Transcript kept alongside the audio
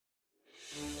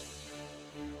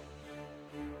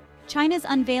China's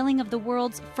unveiling of the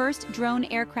world's first drone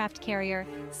aircraft carrier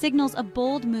signals a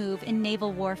bold move in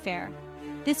naval warfare.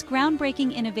 This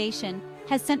groundbreaking innovation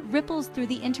has sent ripples through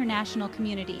the international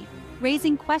community,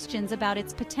 raising questions about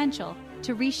its potential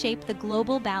to reshape the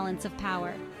global balance of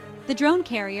power. The drone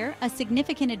carrier, a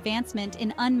significant advancement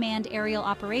in unmanned aerial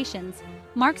operations,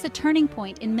 marks a turning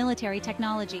point in military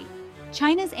technology.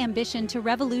 China's ambition to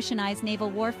revolutionize naval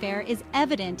warfare is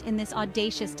evident in this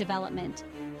audacious development.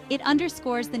 It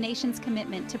underscores the nation's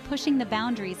commitment to pushing the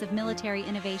boundaries of military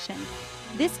innovation.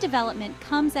 This development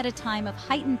comes at a time of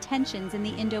heightened tensions in the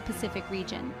Indo-Pacific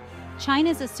region.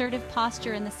 China's assertive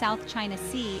posture in the South China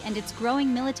Sea and its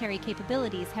growing military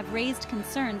capabilities have raised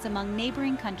concerns among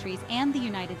neighboring countries and the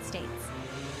United States.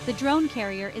 The drone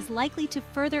carrier is likely to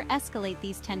further escalate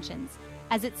these tensions,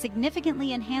 as it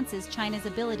significantly enhances China's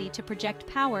ability to project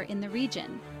power in the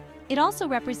region. It also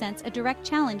represents a direct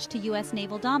challenge to U.S.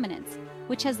 naval dominance,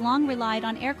 which has long relied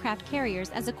on aircraft carriers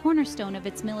as a cornerstone of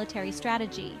its military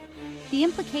strategy. The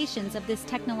implications of this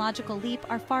technological leap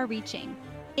are far-reaching.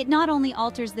 It not only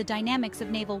alters the dynamics of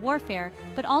naval warfare,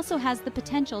 but also has the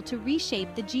potential to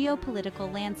reshape the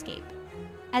geopolitical landscape.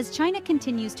 As China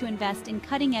continues to invest in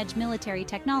cutting-edge military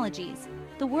technologies,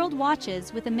 the world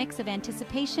watches with a mix of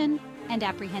anticipation and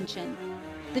apprehension.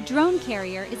 The drone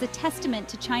carrier is a testament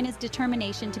to China's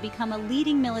determination to become a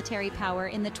leading military power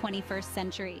in the 21st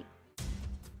century.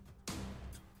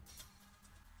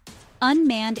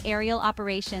 Unmanned aerial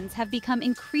operations have become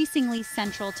increasingly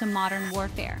central to modern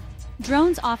warfare.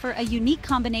 Drones offer a unique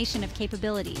combination of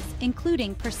capabilities,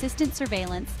 including persistent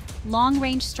surveillance,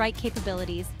 long-range strike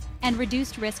capabilities, and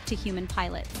reduced risk to human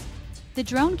pilots. The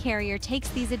drone carrier takes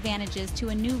these advantages to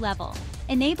a new level,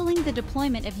 enabling the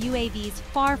deployment of UAVs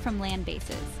far from land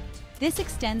bases. This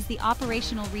extends the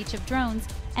operational reach of drones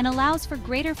and allows for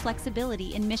greater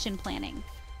flexibility in mission planning.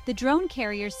 The drone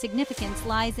carrier's significance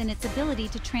lies in its ability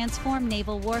to transform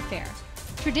naval warfare.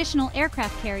 Traditional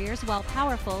aircraft carriers, while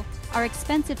powerful, are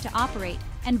expensive to operate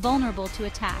and vulnerable to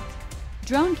attack.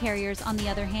 Drone carriers, on the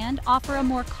other hand, offer a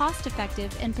more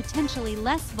cost-effective and potentially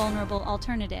less vulnerable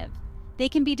alternative. They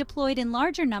can be deployed in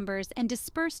larger numbers and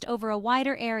dispersed over a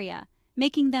wider area,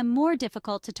 making them more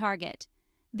difficult to target.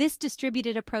 This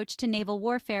distributed approach to naval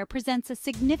warfare presents a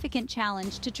significant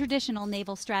challenge to traditional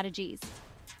naval strategies.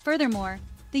 Furthermore,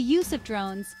 the use of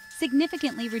drones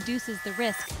significantly reduces the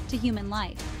risk to human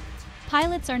life.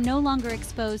 Pilots are no longer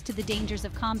exposed to the dangers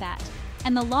of combat,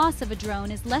 and the loss of a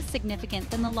drone is less significant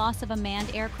than the loss of a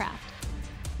manned aircraft.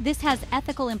 This has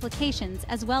ethical implications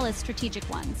as well as strategic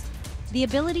ones. The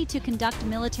ability to conduct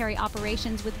military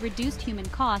operations with reduced human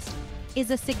cost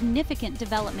is a significant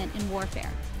development in warfare.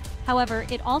 However,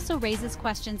 it also raises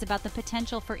questions about the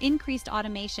potential for increased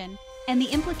automation and the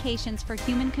implications for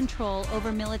human control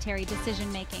over military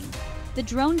decision-making. The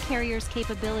drone carrier's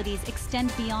capabilities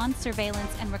extend beyond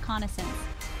surveillance and reconnaissance.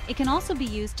 It can also be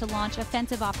used to launch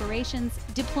offensive operations,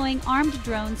 deploying armed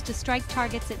drones to strike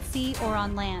targets at sea or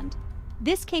on land.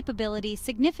 This capability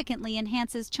significantly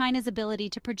enhances China's ability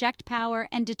to project power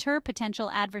and deter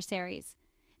potential adversaries.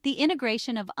 The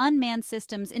integration of unmanned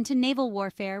systems into naval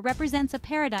warfare represents a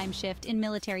paradigm shift in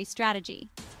military strategy.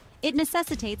 It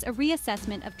necessitates a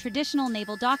reassessment of traditional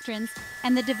naval doctrines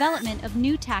and the development of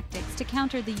new tactics to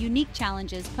counter the unique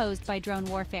challenges posed by drone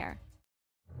warfare.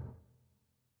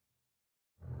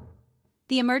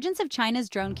 The emergence of China's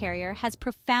drone carrier has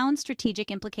profound strategic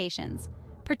implications,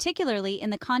 particularly in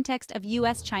the context of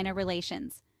U.S.-China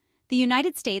relations. The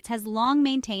United States has long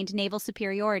maintained naval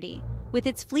superiority, with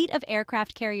its fleet of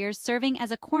aircraft carriers serving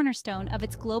as a cornerstone of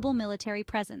its global military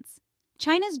presence.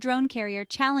 China's drone carrier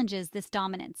challenges this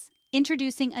dominance,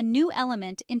 introducing a new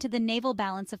element into the naval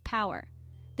balance of power.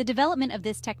 The development of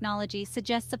this technology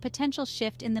suggests a potential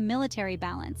shift in the military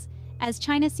balance, as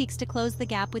China seeks to close the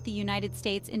gap with the United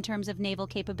States in terms of naval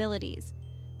capabilities.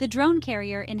 The drone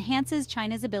carrier enhances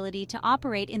China's ability to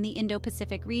operate in the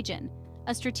Indo-Pacific region,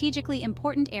 a strategically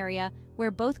important area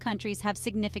where both countries have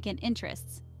significant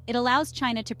interests. It allows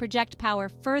China to project power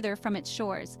further from its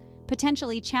shores,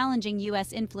 potentially challenging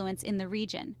U.S. influence in the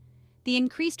region. The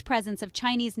increased presence of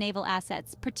Chinese naval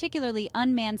assets, particularly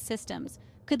unmanned systems,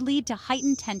 could lead to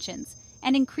heightened tensions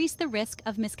and increase the risk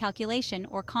of miscalculation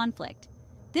or conflict.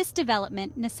 This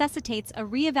development necessitates a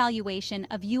reevaluation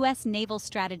of U.S. naval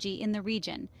strategy in the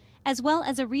region, as well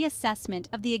as a reassessment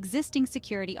of the existing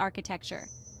security architecture.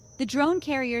 The drone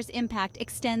carrier's impact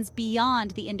extends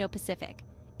beyond the Indo-Pacific.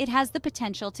 It has the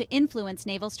potential to influence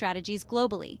naval strategies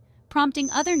globally,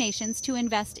 prompting other nations to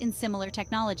invest in similar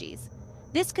technologies.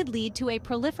 This could lead to a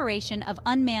proliferation of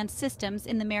unmanned systems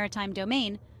in the maritime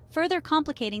domain, further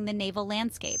complicating the naval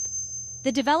landscape.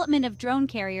 The development of drone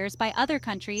carriers by other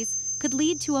countries could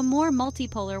lead to a more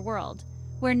multipolar world,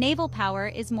 where naval power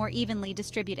is more evenly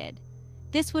distributed.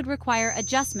 This would require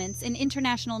adjustments in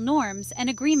international norms and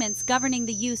agreements governing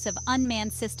the use of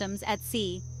unmanned systems at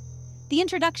sea. The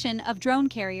introduction of drone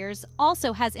carriers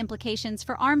also has implications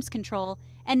for arms control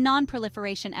and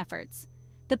non-proliferation efforts.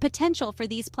 The potential for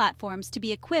these platforms to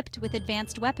be equipped with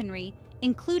advanced weaponry,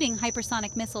 including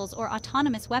hypersonic missiles or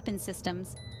autonomous weapon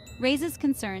systems, raises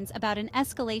concerns about an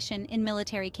escalation in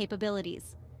military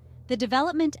capabilities. The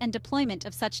development and deployment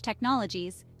of such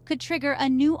technologies could trigger a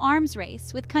new arms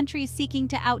race, with countries seeking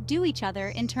to outdo each other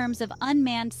in terms of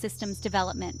unmanned systems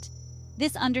development.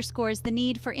 This underscores the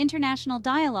need for international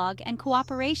dialogue and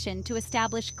cooperation to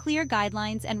establish clear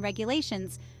guidelines and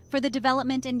regulations for the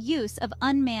development and use of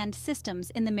unmanned systems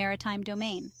in the maritime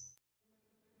domain.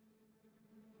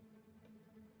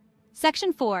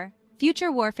 Section 4.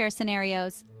 Future Warfare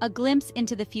Scenarios, a glimpse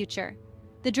into the future.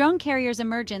 The drone carrier's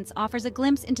emergence offers a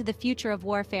glimpse into the future of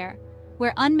warfare,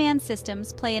 where unmanned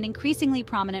systems play an increasingly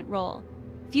prominent role.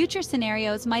 Future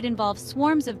scenarios might involve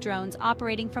swarms of drones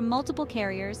operating from multiple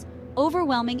carriers,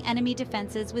 overwhelming enemy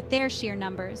defenses with their sheer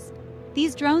numbers.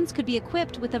 These drones could be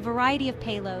equipped with a variety of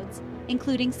payloads,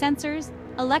 including sensors,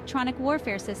 electronic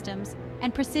warfare systems,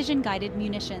 and precision-guided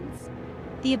munitions.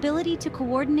 The ability to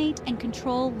coordinate and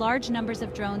control large numbers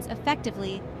of drones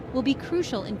effectively will be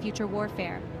crucial in future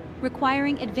warfare,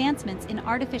 requiring advancements in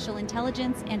artificial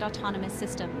intelligence and autonomous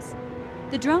systems.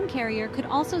 The drone carrier could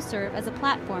also serve as a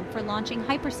platform for launching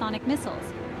hypersonic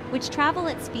missiles, which travel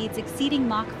at speeds exceeding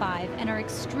Mach 5 and are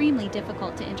extremely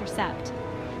difficult to intercept.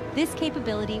 This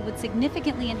capability would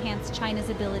significantly enhance China's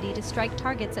ability to strike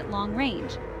targets at long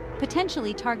range,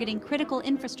 potentially targeting critical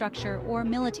infrastructure or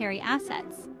military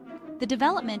assets. The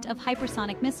development of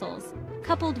hypersonic missiles,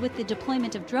 coupled with the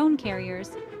deployment of drone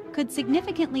carriers, could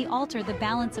significantly alter the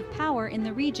balance of power in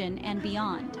the region and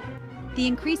beyond. The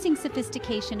increasing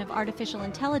sophistication of artificial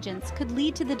intelligence could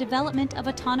lead to the development of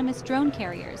autonomous drone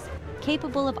carriers,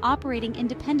 capable of operating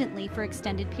independently for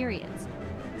extended periods.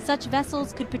 Such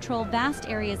vessels could patrol vast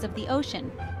areas of the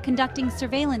ocean, conducting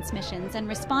surveillance missions and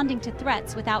responding to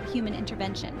threats without human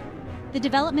intervention. The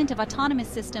development of autonomous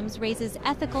systems raises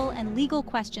ethical and legal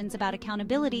questions about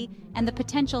accountability and the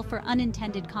potential for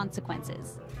unintended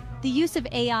consequences. The use of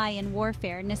AI in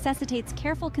warfare necessitates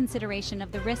careful consideration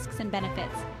of the risks and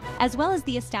benefits, as well as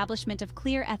the establishment of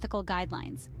clear ethical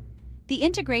guidelines. The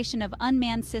integration of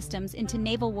unmanned systems into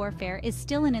naval warfare is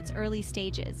still in its early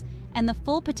stages, and the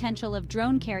full potential of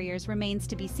drone carriers remains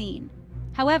to be seen.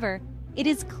 However, it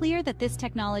is clear that this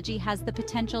technology has the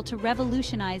potential to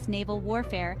revolutionize naval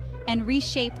warfare and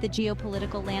reshape the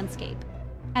geopolitical landscape.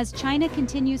 As China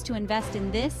continues to invest in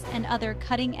this and other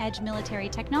cutting-edge military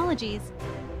technologies,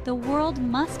 the world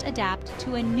must adapt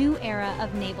to a new era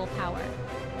of naval power.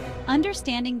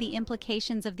 Understanding the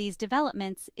implications of these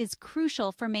developments is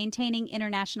crucial for maintaining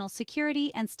international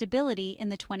security and stability in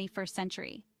the 21st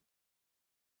century.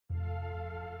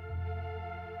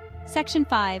 Section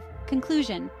 5.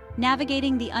 Conclusion.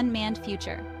 Navigating the unmanned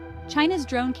future. China's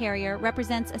drone carrier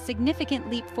represents a significant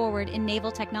leap forward in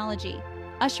naval technology,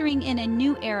 ushering in a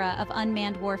new era of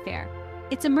unmanned warfare.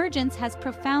 Its emergence has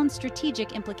profound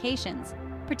strategic implications,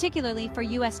 particularly for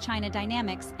U.S.-China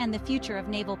dynamics and the future of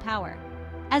naval power.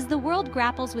 As the world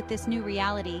grapples with this new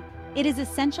reality, it is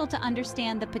essential to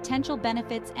understand the potential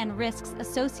benefits and risks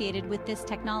associated with this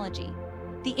technology.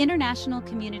 The international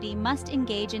community must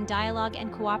engage in dialogue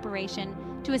and cooperation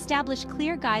to establish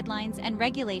clear guidelines and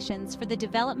regulations for the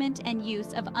development and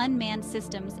use of unmanned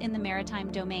systems in the maritime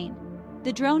domain.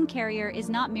 The drone carrier is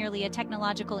not merely a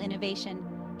technological innovation,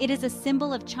 it is a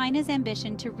symbol of China's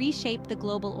ambition to reshape the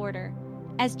global order.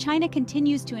 As China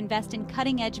continues to invest in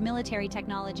cutting-edge military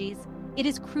technologies, it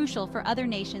is crucial for other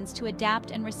nations to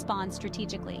adapt and respond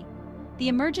strategically. The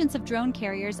emergence of drone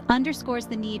carriers underscores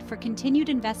the need for continued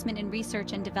investment in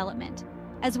research and development,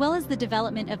 as well as the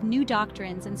development of new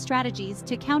doctrines and strategies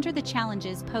to counter the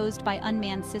challenges posed by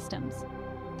unmanned systems.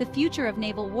 The future of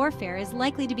naval warfare is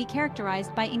likely to be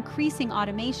characterized by increasing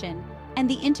automation and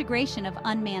the integration of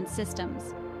unmanned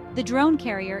systems. The drone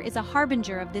carrier is a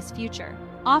harbinger of this future,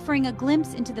 offering a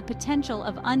glimpse into the potential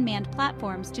of unmanned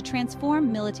platforms to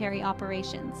transform military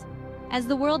operations. As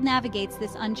the world navigates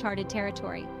this uncharted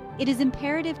territory, it is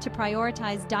imperative to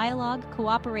prioritize dialogue,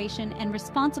 cooperation, and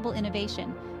responsible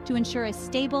innovation to ensure a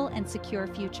stable and secure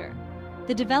future.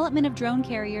 The development of drone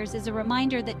carriers is a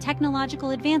reminder that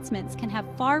technological advancements can have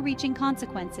far-reaching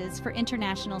consequences for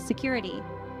international security.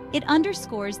 It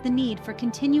underscores the need for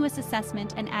continuous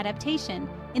assessment and adaptation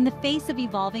in the face of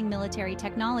evolving military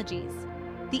technologies.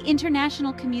 The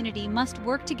international community must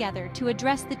work together to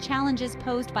address the challenges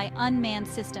posed by unmanned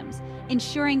systems,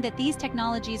 ensuring that these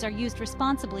technologies are used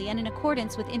responsibly and in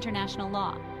accordance with international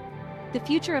law. The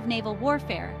future of naval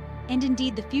warfare, and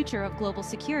indeed the future of global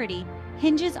security,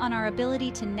 hinges on our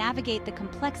ability to navigate the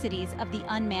complexities of the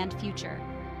unmanned future.